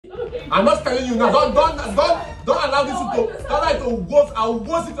I'm not telling you now. Don't allow this to don't like to work. I'll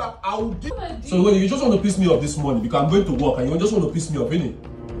worse it up. I'll give. So when you just want to piss me off this morning because I'm going to work and you just want to piss me off, innit?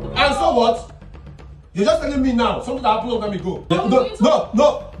 And so what? You're just telling me now something that happened. Let me go.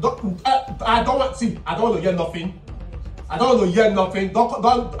 No. I don't want. See, I don't want to hear nothing. I don't want to hear nothing. I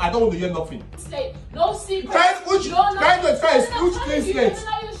don't want to hear nothing. No secret. Which clean slate?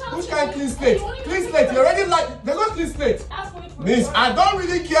 Which kind of clean slate? Clean slate. You already like. There's no clean slate. Means I don't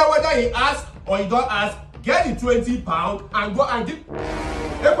really care whether he asks or he don't ask. Get the £20 and go and give.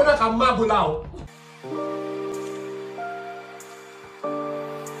 Everyone can marble now.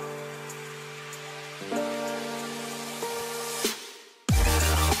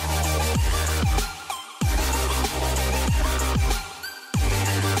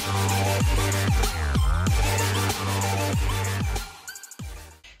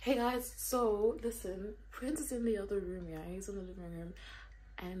 Hey guys, so listen, Prince is in the other room, yeah, he's in the living room,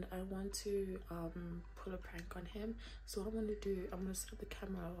 and I want to pull a prank on him. So what I'm gonna set up the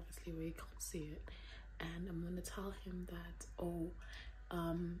camera obviously where you can't see it, and I'm gonna tell him that, oh,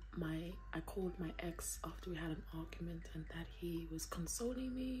 I called my ex after we had an argument and that he was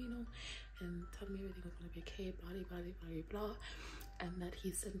consoling me, you know, and telling me everything was gonna be okay, blah blah blah blah blah, and that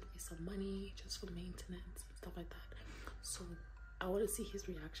he sent me some money just for maintenance and stuff like that. So I want to see his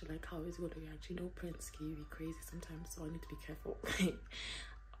reaction, like how he's going to react. You know, Prince can be crazy sometimes, so I need to be careful.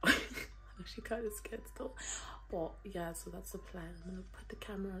 I'm actually kind of scared still, but yeah, so that's the plan. I'm gonna put the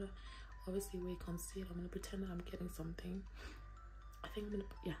camera obviously where you can't see it. I'm gonna pretend that I'm getting something. I think I'm gonna,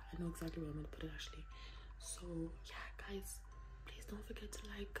 yeah, I know exactly where I'm gonna put it actually. So yeah guys, please don't forget to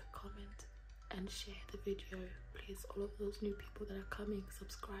like, comment and share the video. Please, all of those new people that are coming,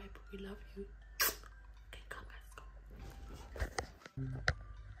 subscribe. We love you. Okay, come guys, go.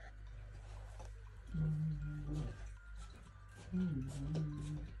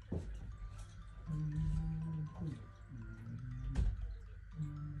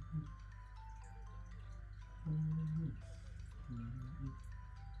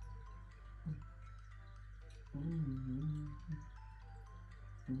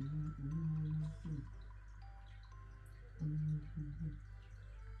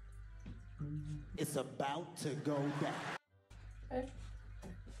 It's about to go down. Okay.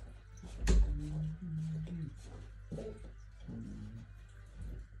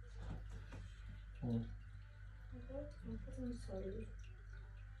 I'm sorry.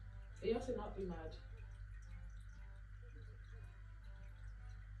 You have to not be mad.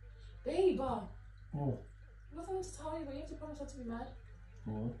 Babe! Oh. I wasn't to tell you, but you have to promise not to be mad.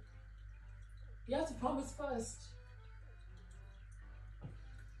 What? You have to promise first.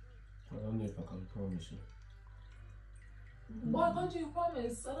 I don't know if I can promise you. Why can't you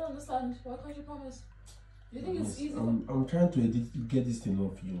promise? I don't understand. Why can't you promise? Do you think it's easy? I'm trying to get this thing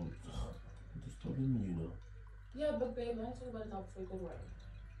off you. It's disturbing me, you know. Yeah, but babe, I want to talk about it now before you go away.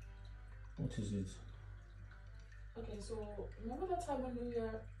 What is it? Okay, so remember that time when we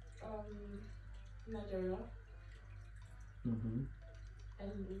were in Nigeria? Mm-hmm.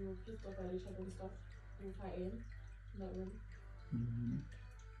 And we were pissed off at each other and stuff. We were fighting in that room. Mm-hmm.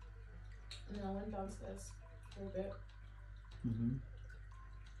 And then I went downstairs for a bit. Mm-hmm.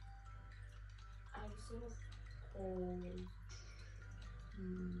 I sort of called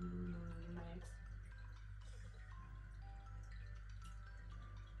my ex.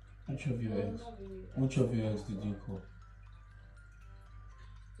 Which of your ex? Which of your ex did you call?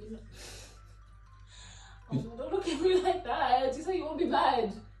 You know, oh, don't look at me like that. You say you won't be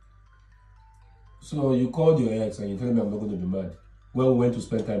mad. So you called your ex and you're telling me I'm not going to be mad when we went to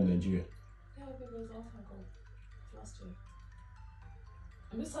spend time in Nigeria? Yeah, babe, it was a long time ago. Last year.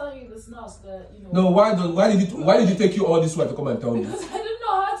 I'm just telling you this now so that you know. No, why did you take you all this way to come and tell me? Because I didn't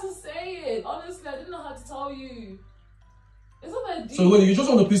know how to say it. Honestly, I didn't know how to tell you. It's not that deep. So when you just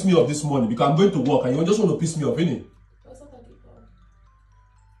want to piss me off this morning because I'm going to work and you just want to piss me off, innit? It's not that deep, though.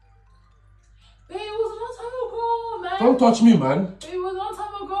 Babe, it was a long time ago, man. Don't touch me, man. Babe, it was a long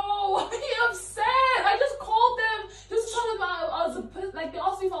time ago. Why are you upset? I just called them. Just to tell them I was like, they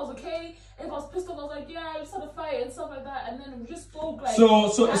asked me if I was okay. If I was pissed off, I was like, yeah, I just had a fight and stuff like that. And then we just spoke like.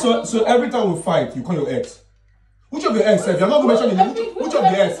 So every time we fight, you call your ex. Which of your ex? You're not going to mention it. Which of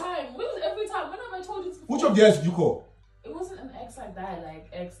the ex? Every time. When have I told you? Which of the ex did you call? It wasn't an ex like that, like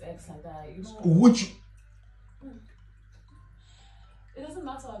ex like that. You know. Which? It doesn't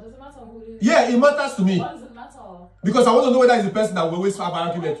matter. It doesn't matter who it is. Yeah, it matters to me. Why does it matter? Because I want to know whether it's the person that we always have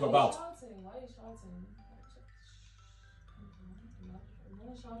arguments about. Why are you shouting? I'm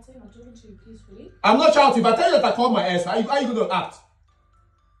not shouting. I'm talking to you peacefully. I'm not shouting. If I tell you that I called my ex, how are you going to act?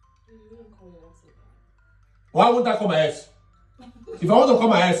 You wouldn't call your ex again. Why won't I call my ex? If I want to call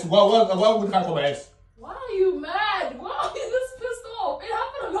my ex, why would I call my ex? Why are you mad? Why are you this pissed off? It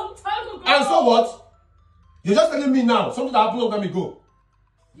happened a long time ago. And so what? You're just telling me now something that happened a long time ago.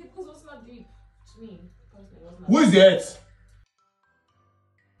 Yeah, because it was not deep to me. Who is the ex?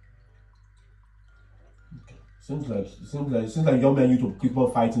 Okay. Seems like young men need to keep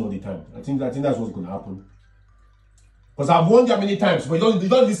on fighting all the time. I think that's what's gonna happen. Because I've warned you many times, but you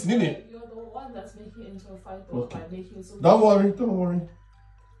don't listen, innit? You're the one that's making it into a fight Okay. by making it so. Don't worry.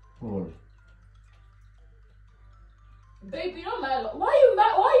 Babe, you're not mad. Why are you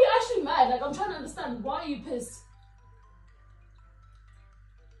mad? Why are you actually mad? Like, I'm trying to understand. Why are you pissed?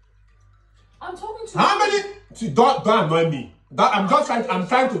 I'm talking to How you. many? See, don't annoy me. I'm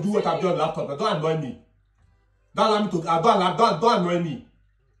trying to do what I'm doing on laptop, but don't annoy me. Don't allow me to. Don't annoy me.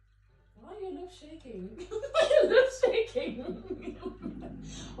 Why are your lips shaking? Why are your lips shaking?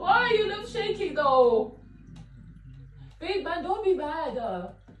 Why are your lips shaking though? Babe, man, don't be bad.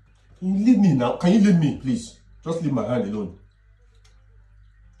 Can you leave me now? Can you leave me, please? Just leave my hand alone.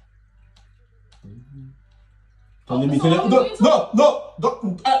 Don't leave me. No.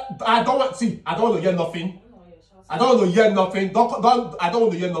 I don't want. See, I don't want to hear nothing. I don't want to hear nothing. I don't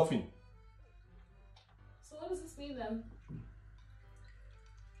want to hear nothing. So what does this mean then?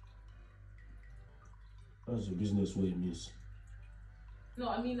 That's the business what it means. No,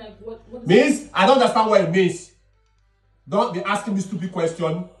 I mean like what means? I don't understand what it means. Don't be asking me stupid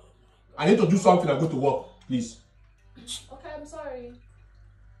question. I need to do something and go to work, please. Okay, I'm sorry.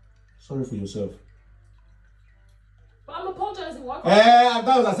 Sorry for yourself. But I'm apologizing. What? That's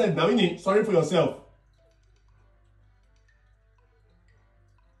what I said now, innit? Sorry for yourself.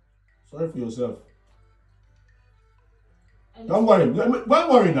 Sorry for yourself. Don't worry. Don't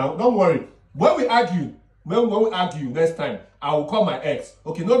worry now. Don't worry. When we argue next time, I will call my ex.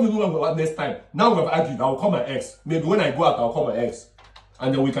 Okay, not even next time. Now we've argued, I will call my ex. Maybe when I go out, I'll call my ex.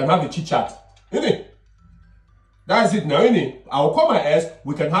 And then we can have a chit chat. Innit? That's it now, innit? I will call my ex,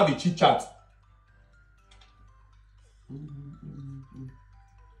 we can have a chit chat.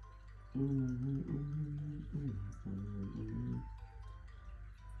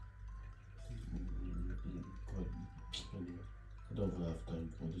 I don't even have time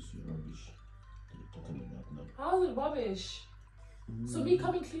for this rubbish you're talking about now. How is it rubbish? So me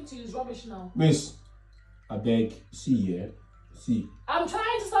coming clean to you is rubbish now? Miss, I beg, see here. See. I'm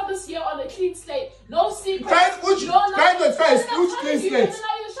trying to start this year on a clean slate. No secrets. Which clean slate?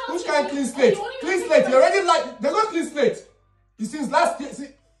 Which kind of clean slate? Clean slate. You already like. There's no clean slate. It's since last year. See,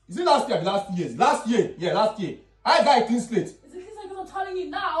 is it last year? Last year. Yeah, last year. I got a clean slate. Is it clean slate because I'm telling you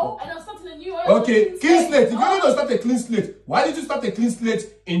now and I'm starting a new year? Okay, clean slate. If you want to start a clean slate, why did you start a clean slate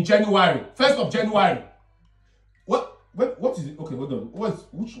in January? 1st of January. What is it? Okay, hold on.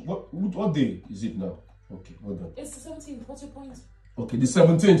 What day is it now? Okay, hold on. It's the 17th. What's your point? Okay, the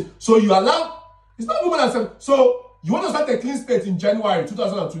 17th. So you allow. It's not more than 7. So you want to start a clean slate in January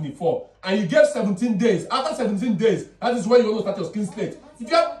 2024, and you get 17 days. After 17 days, that is when you want to start your clean slate. If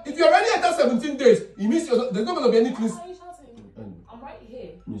you're already at that 17 days, it means there's not going to be any clean. Why are you shouting? I'm right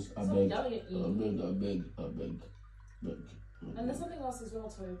here. Miss, I Stop beg. yelling at me. I beg. And there's something else as well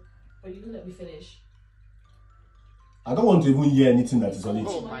too, but you didn't let me finish. I don't want to even hear anything that is on it.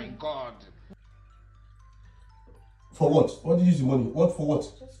 Oh my God. For what? What did you use the money? What for what?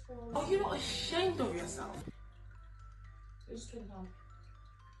 Just for... Are you not ashamed of yourself? It's £20.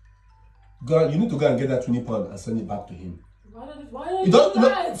 Girl, you need to go and get that £20 and send it back to him. Why don't You do don't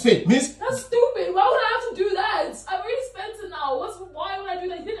that? say, miss. That's stupid. Why would I have to do that? I've already spent it now. Why would I do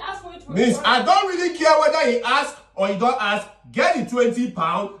that? He didn't ask for it. Miss, I don't really care whether he asks or he don't ask. Get the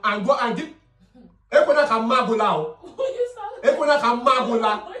 £20 and go and give. Ekona ka magola. Ekona ka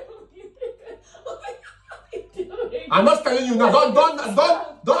magola. I'm not telling you now. Don't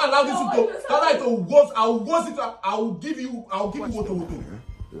allow this to don't like to woes. I will woes it up. I will give you what.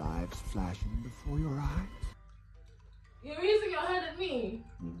 Lives flashing before your eyes. You're raising your hand at me.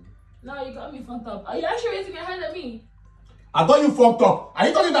 Now you got me fucked up. Are you actually raising your hand at me? I got you fucked up. Are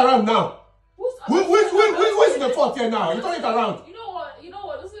you turning it around now? Who's in the fourth here now? Are you turning it around? You know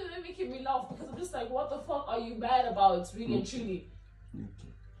what? This is making me laugh because I'm just like, what the fuck are you mad about, really and truly?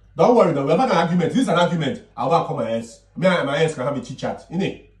 Don't worry now, we're not an argument. This is an argument. I will call my ex. Me and my ex can have a chit chat.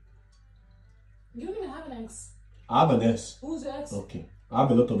 Innit? You don't even have an ex. I have an ex. Who's your ex? Okay. I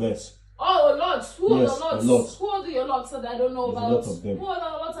have a lot of ex. Oh, a lot. Who are the lots? A lot. Who are the lots that I don't know There's about? a lot of them. Who are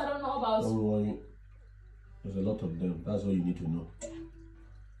the lots I don't know about? Don't worry. There's a lot of them. That's all you need to know.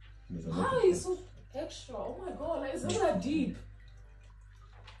 There's a lot How of is them. so extra? Oh my god, like it's not that deep.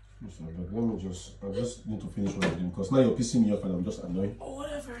 Listen, I just need to finish what I'm doing because now you're pissing me off and I'm just annoyed. Oh,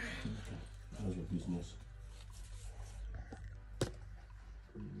 whatever. That's your business.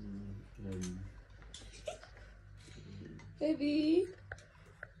 Baby.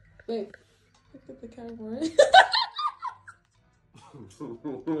 Wait. Look at the camera. It was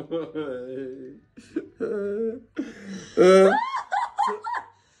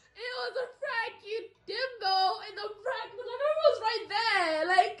a prank, you dimbo. And the prank, the camera was right there.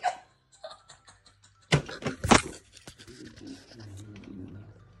 Like.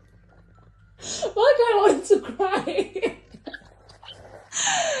 Well, I kind of wanted to cry.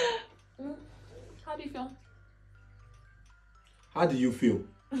 How do you feel? How do you feel?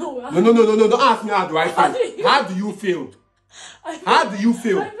 No, don't ask me how do I feel. How do you feel? How do you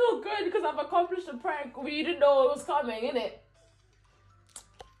feel? I feel good because I've accomplished a prank where you didn't know it was coming, innit?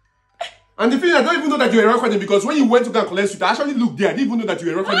 And the thing, I don't even know that you were recording because when you went to go and collect it, I actually looked there. I didn't even know that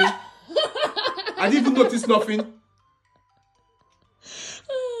you were recording. I didn't even notice nothing.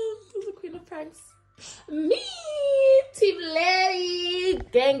 Who's the queen of pranks? Me! Team Letty!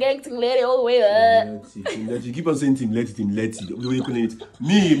 Gang, Team Letty all the way up. Team Letty. You keep on saying Team Letty.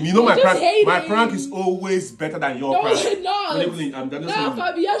 Me, you know my prank is always better than your prank. No, Fabi, my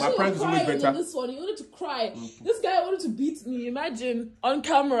prank is always better. This one, he wanted to cry. This guy wanted to beat me, imagine, on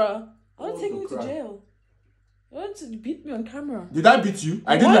camera. I want to take him to jail. He wanted to beat me on camera. Did I beat you?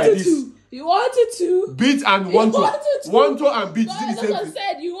 I did like this. You wanted to. Beat and one toe. One toe and beat. Is it the same thing? I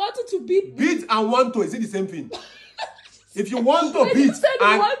said you wanted to beat me. Beat and one toe. Is it the same thing? If you want to beat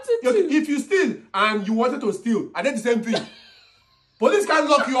and if you steal and you wanted to steal, are they the same thing? Police can't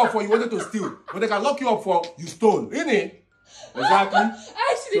lock you up for you wanted to steal, but they can lock you up for you stole, innit? Exactly.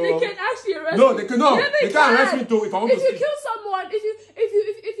 Actually, they can actually arrest me. No, they can't arrest me too if I want to steal. If you kill someone,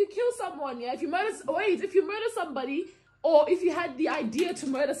 if you kill someone, yeah, if you murder somebody, or if you had the idea to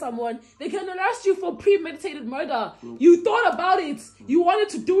murder someone, they can arrest you for premeditated murder. You thought about it. You wanted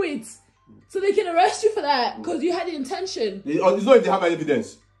to do it. So they can arrest you for that because you had the intention. It's not if they have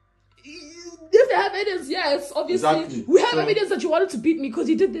evidence. If they have evidence, yes, obviously. Exactly. We have evidence that you wanted to beat me because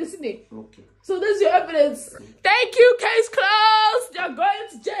you did this, innit? Okay. So there's your evidence. Thank you, case closed. You're going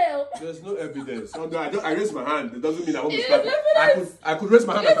to jail. There's no evidence. Oh, no, I raised my hand. It doesn't mean I won't be slapped. I could raise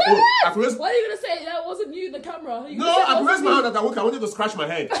my hand. I could raise... What are you going to say? That wasn't you in the camera. No, I could raise my hand that I wanted to scratch my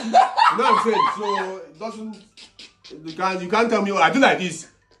head. You know what I'm saying? So it doesn't... You can't tell me, I do like this.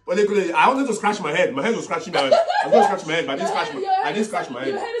 But I wanted to scratch my head. My head was scratching my head. I was going to scratch my head, but I didn't scratch my head.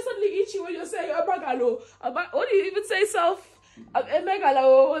 Your head is suddenly itchy when you're saying, what do you even say, self?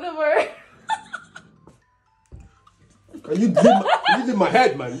 Whatever. Can you leave my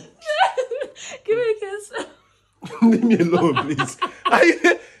head, man? Give me a kiss. Leave me alone, please.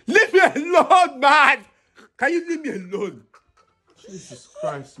 Leave me alone, man. Can you leave me alone? Jesus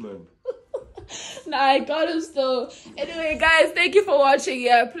Christ, man. Nah, I got him still. Anyway, guys, thank you for watching.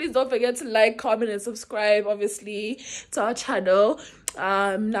 Yeah, please don't forget to like, comment, and subscribe, obviously, to our channel.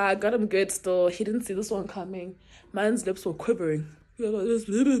 Nah, I got him good still. He didn't see this one coming. Man's lips were quivering. Anyway,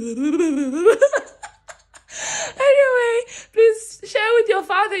 please share with your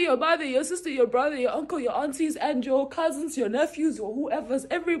father, your mother, your sister, your brother, your uncle, your aunties, and your cousins, your nephews, or whoever's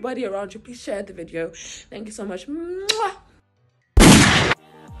everybody around you. Please share the video. Thank you so much. Mwah.